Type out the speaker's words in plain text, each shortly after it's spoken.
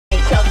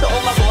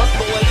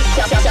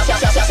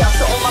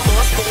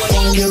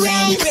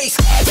boomerang.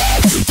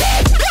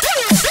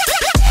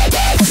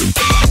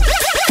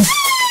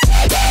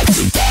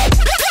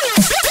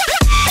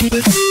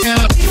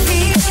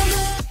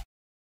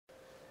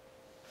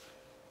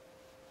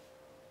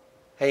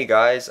 Hey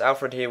guys,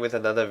 Alfred here with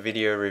another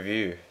video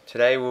review.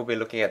 Today we'll be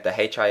looking at the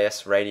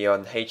HIS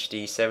Radeon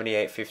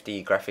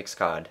HD7850 graphics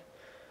card.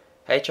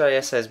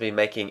 HIS has been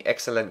making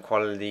excellent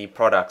quality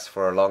products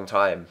for a long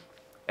time,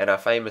 and are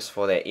famous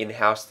for their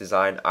in-house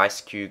design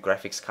IceQ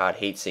graphics card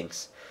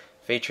heatsinks,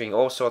 featuring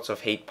all sorts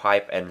of heat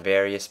pipe and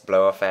various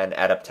blower fan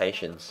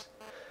adaptations.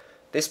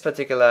 This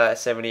particular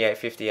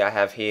 7850 I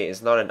have here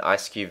is not an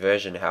IceQ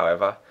version,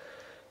 however.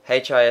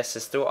 HIS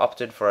has still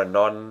opted for a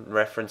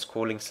non-reference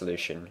cooling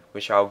solution,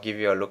 which I'll give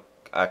you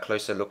a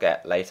closer look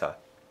at later.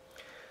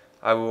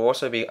 I will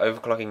also be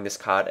overclocking this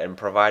card and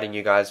providing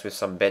you guys with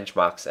some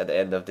benchmarks at the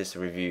end of this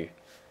review.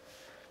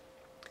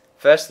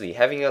 Firstly,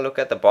 having a look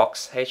at the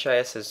box,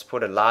 HIS has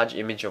put a large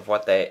image of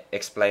what they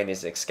explain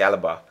is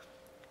Excalibur,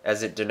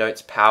 as it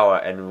denotes power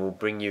and will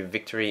bring you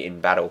victory in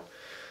battle.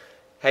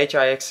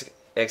 HIS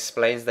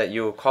explains that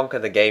you will conquer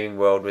the gaming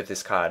world with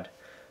this card.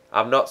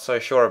 I'm not so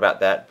sure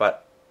about that,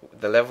 but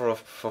the level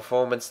of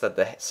performance that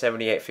the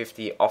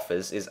 7850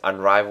 offers is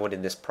unrivaled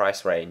in this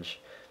price range,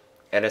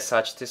 and as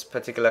such this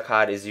particular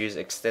card is used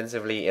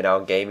extensively in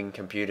our gaming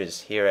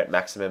computers here at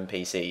Maximum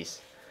PCs.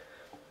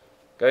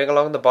 Going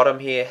along the bottom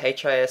here,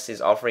 HIS is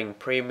offering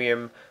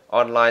premium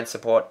online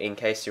support in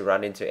case you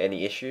run into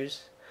any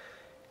issues.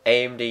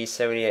 AMD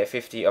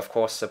 7850 of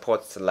course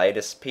supports the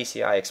latest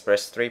PCI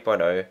Express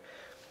 3.0,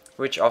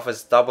 which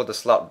offers double the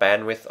slot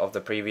bandwidth of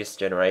the previous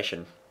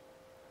generation.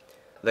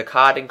 The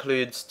card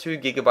includes 2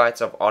 GB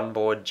of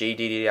onboard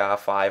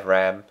GDDR5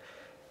 RAM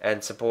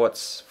and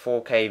supports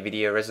 4K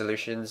video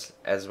resolutions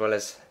as well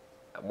as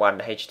one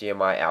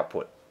HDMI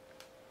output.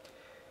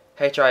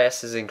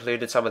 HIS has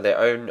included some of their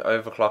own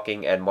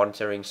overclocking and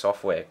monitoring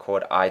software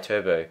called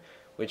iTurbo,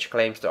 which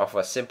claims to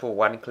offer simple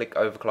one-click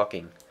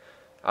overclocking.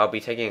 I'll be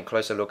taking a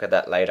closer look at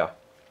that later.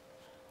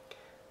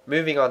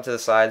 Moving on to the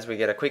sides, we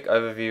get a quick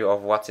overview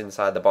of what's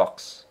inside the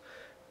box.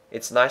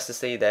 It's nice to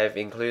see they've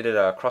included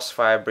a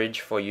crossfire bridge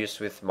for use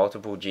with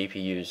multiple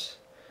GPUs.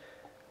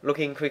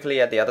 Looking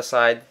quickly at the other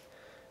side,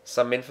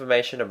 some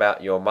information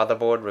about your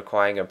motherboard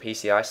requiring a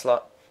PCI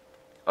slot.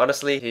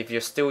 Honestly, if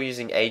you're still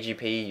using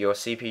AGP, your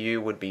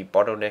CPU would be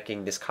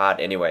bottlenecking this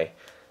card anyway,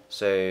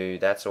 so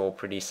that's all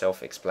pretty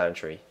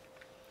self-explanatory.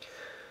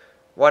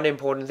 One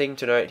important thing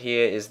to note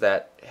here is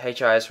that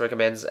HIS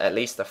recommends at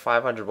least a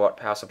 500 watt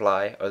power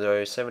supply,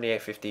 although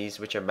 7850s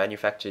which are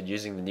manufactured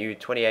using the new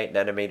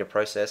 28nm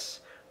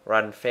process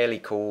run fairly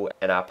cool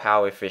and are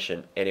power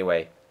efficient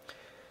anyway,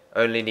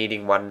 only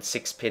needing one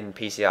 6-pin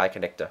PCI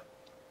connector.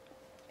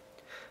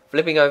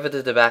 Flipping over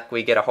to the back,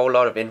 we get a whole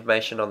lot of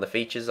information on the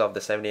features of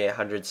the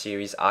 7800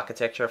 series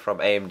architecture from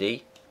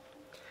AMD.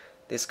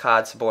 This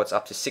card supports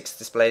up to 6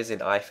 displays in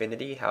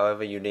Eyefinity,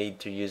 however you need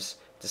to use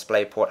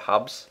DisplayPort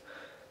hubs.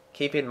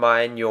 Keep in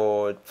mind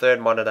your third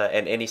monitor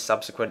and any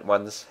subsequent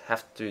ones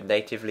have to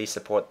natively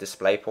support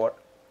DisplayPort,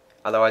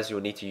 otherwise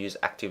you'll need to use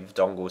active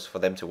dongles for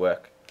them to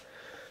work.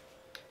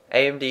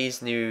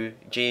 AMD's new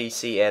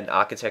GCN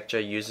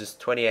architecture uses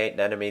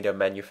 28nm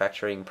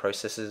manufacturing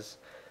processes,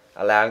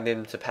 allowing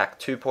them to pack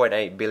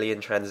 2.8 billion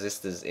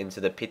transistors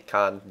into the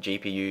Pitcairn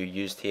GPU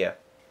used here.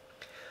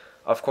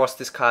 Of course,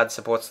 this card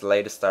supports the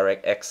latest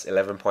DirectX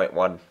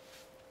 11.1.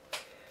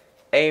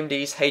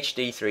 AMD's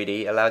HD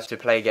 3D allows you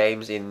to play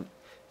games in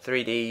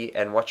 3D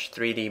and watch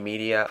 3D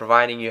media,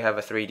 providing you have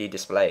a 3D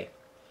display.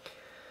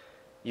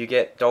 You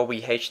get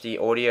Dolby HD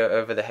audio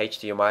over the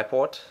HDMI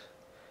port.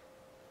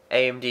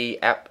 AMD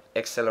App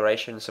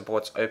Acceleration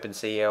supports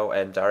OpenCL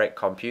and Direct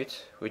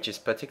Compute, which is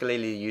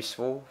particularly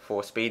useful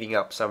for speeding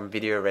up some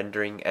video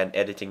rendering and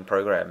editing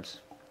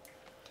programs.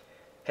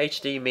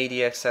 HD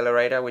Media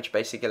Accelerator, which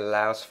basically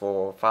allows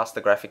for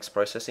faster graphics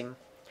processing.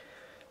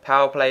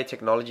 PowerPlay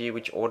technology,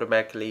 which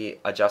automatically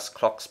adjusts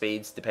clock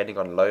speeds depending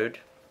on load.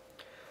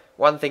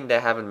 One thing they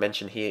haven't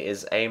mentioned here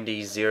is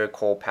AMD's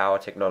zero-core power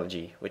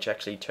technology, which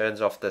actually turns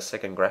off the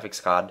second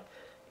graphics card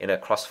in a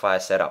crossfire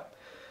setup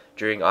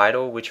during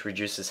idle, which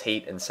reduces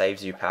heat and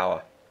saves you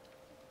power.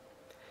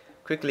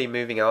 Quickly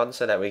moving on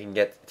so that we can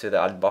get to the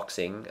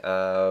unboxing,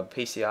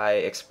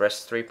 PCI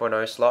Express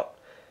 3.0 slot,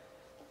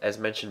 as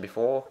mentioned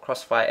before,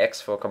 Crossfire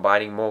X for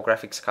combining more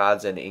graphics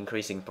cards and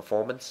increasing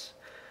performance.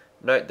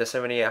 Note the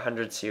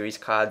 7800 series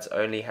cards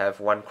only have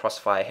one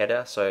Crossfire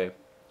header, so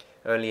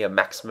only a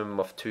maximum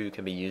of 2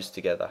 can be used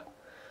together.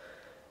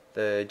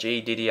 The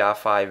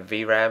GDDR5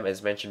 VRAM,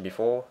 as mentioned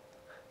before,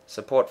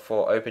 support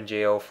for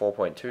OpenGL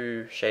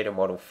 4.2, Shader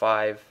Model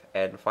 5,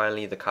 and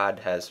finally the card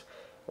has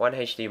one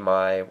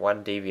HDMI,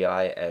 one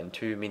DVI, and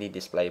 2 mini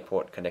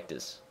DisplayPort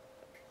connectors.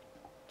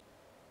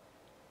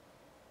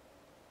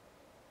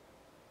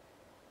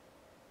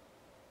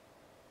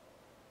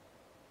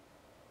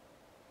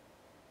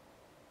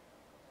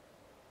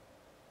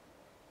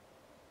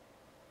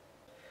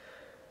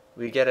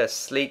 We get a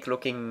sleek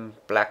looking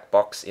black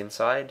box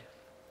inside.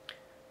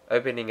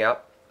 Opening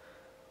up,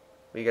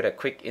 we get a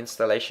quick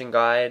installation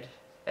guide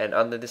and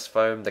under this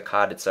foam the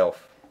card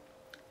itself.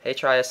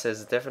 HIS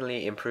has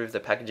definitely improved the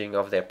packaging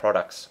of their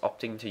products,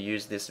 opting to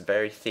use this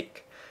very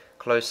thick,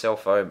 closed cell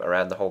foam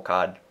around the whole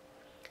card.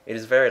 It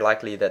is very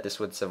likely that this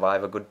would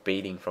survive a good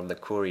beating from the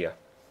courier.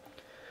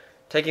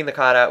 Taking the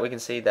card out, we can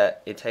see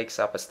that it takes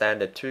up a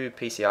standard 2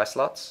 PCI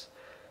slots.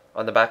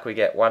 On the back we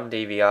get 1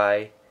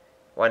 DVI,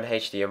 1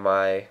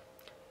 HDMI,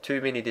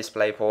 2 mini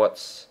display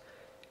ports,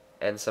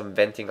 and some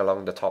venting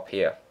along the top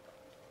here.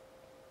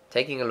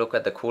 Taking a look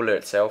at the cooler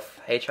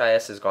itself,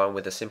 HIS has gone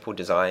with a simple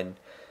design.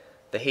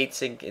 The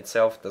heatsink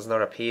itself does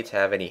not appear to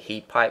have any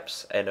heat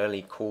pipes and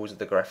only cools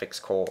the graphics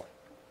core.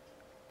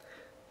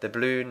 The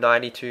blue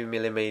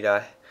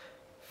 92mm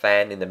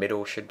fan in the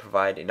middle should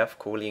provide enough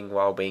cooling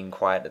while being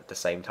quiet at the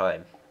same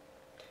time.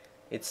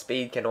 Its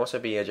speed can also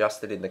be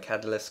adjusted in the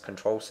Catalyst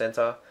Control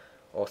Center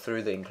or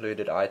through the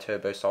included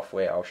iTurbo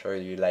software I'll show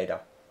you later.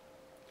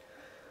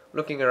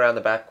 Looking around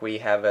the back, we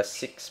have a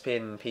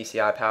 6-pin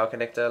PCI power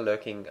connector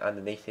lurking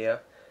underneath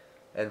here,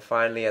 and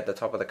finally at the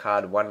top of the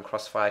card, one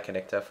crossfire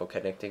connector for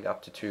connecting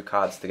up to 2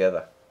 cards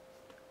together.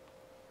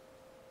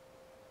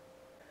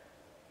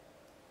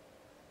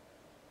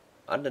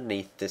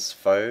 Underneath this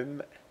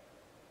foam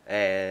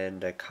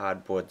and a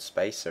cardboard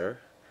spacer,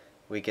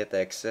 we get the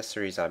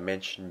accessories I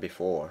mentioned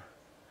before.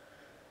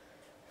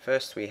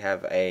 First we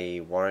have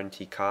a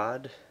warranty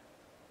card,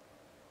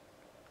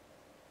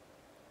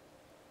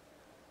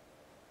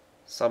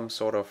 some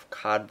sort of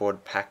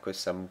cardboard pack with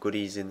some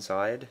goodies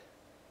inside,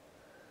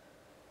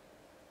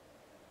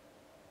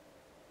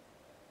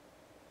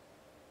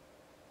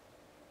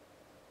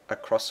 a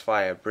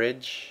crossfire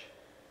bridge,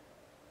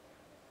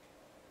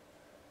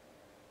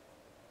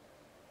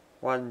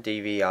 one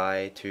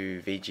DVI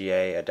to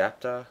VGA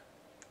adapter,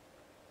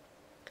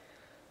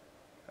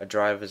 a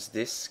driver's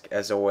disc.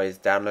 As always,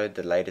 download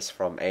the latest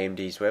from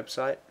AMD's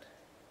website.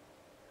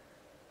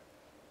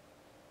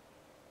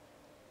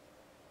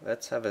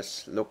 Let's have a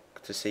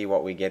look to see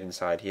what we get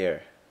inside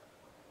here.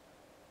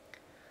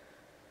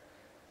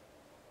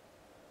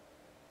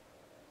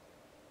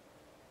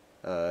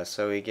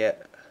 So we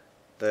get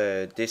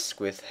the disc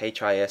with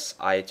HIS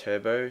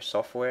iTurbo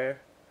software,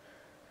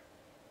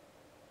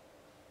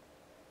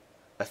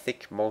 a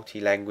thick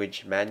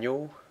multi-language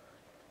manual,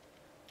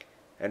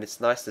 and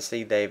it's nice to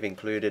see they've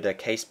included a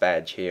case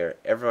badge here.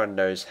 Everyone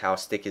knows how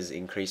stickers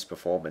increase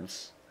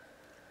performance.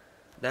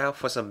 Now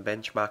for some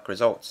benchmark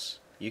results.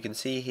 You can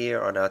see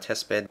here on our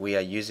testbed we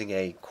are using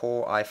a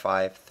Core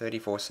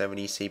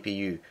i5-3470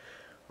 CPU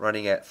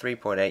running at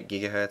 3.8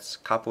 GHz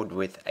coupled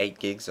with 8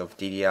 GB of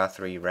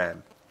DDR3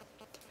 RAM.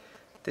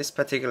 This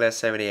particular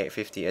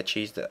 7850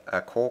 achieved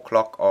a core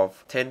clock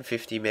of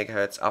 1050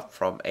 MHz up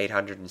from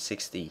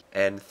 860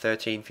 and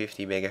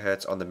 1350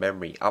 MHz on the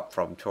memory up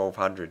from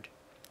 1200.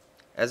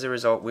 As a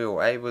result, we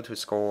were able to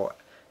score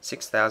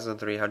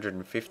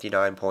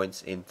 6,359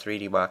 points in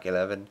 3D Mark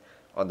 11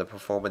 on the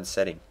performance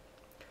setting.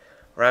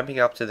 Ramping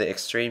up to the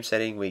extreme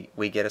setting,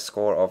 we get a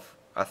score of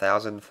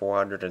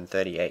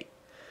 1,438.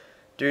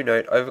 Do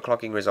note,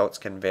 overclocking results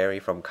can vary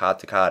from card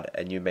to card,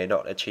 and you may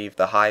not achieve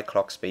the high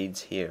clock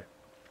speeds here.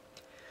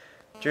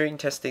 During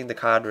testing, the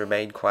card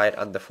remained quiet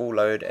under full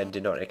load and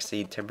did not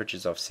exceed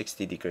temperatures of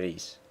 60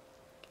 degrees.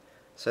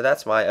 So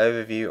that's my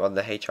overview on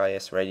the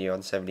HIS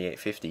Radeon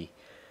 7850.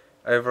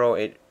 Overall,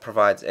 it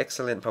provides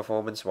excellent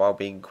performance while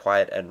being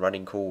quiet and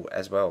running cool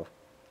as well.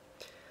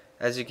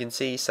 As you can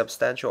see,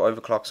 substantial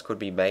overclocks could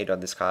be made on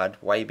this card,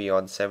 way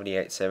beyond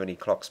 7870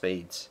 clock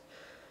speeds.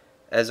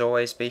 As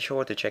always, be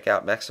sure to check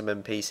out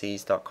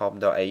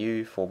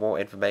maximumpcs.com.au for more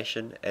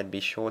information, and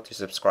be sure to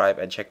subscribe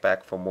and check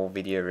back for more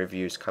video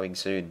reviews coming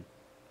soon.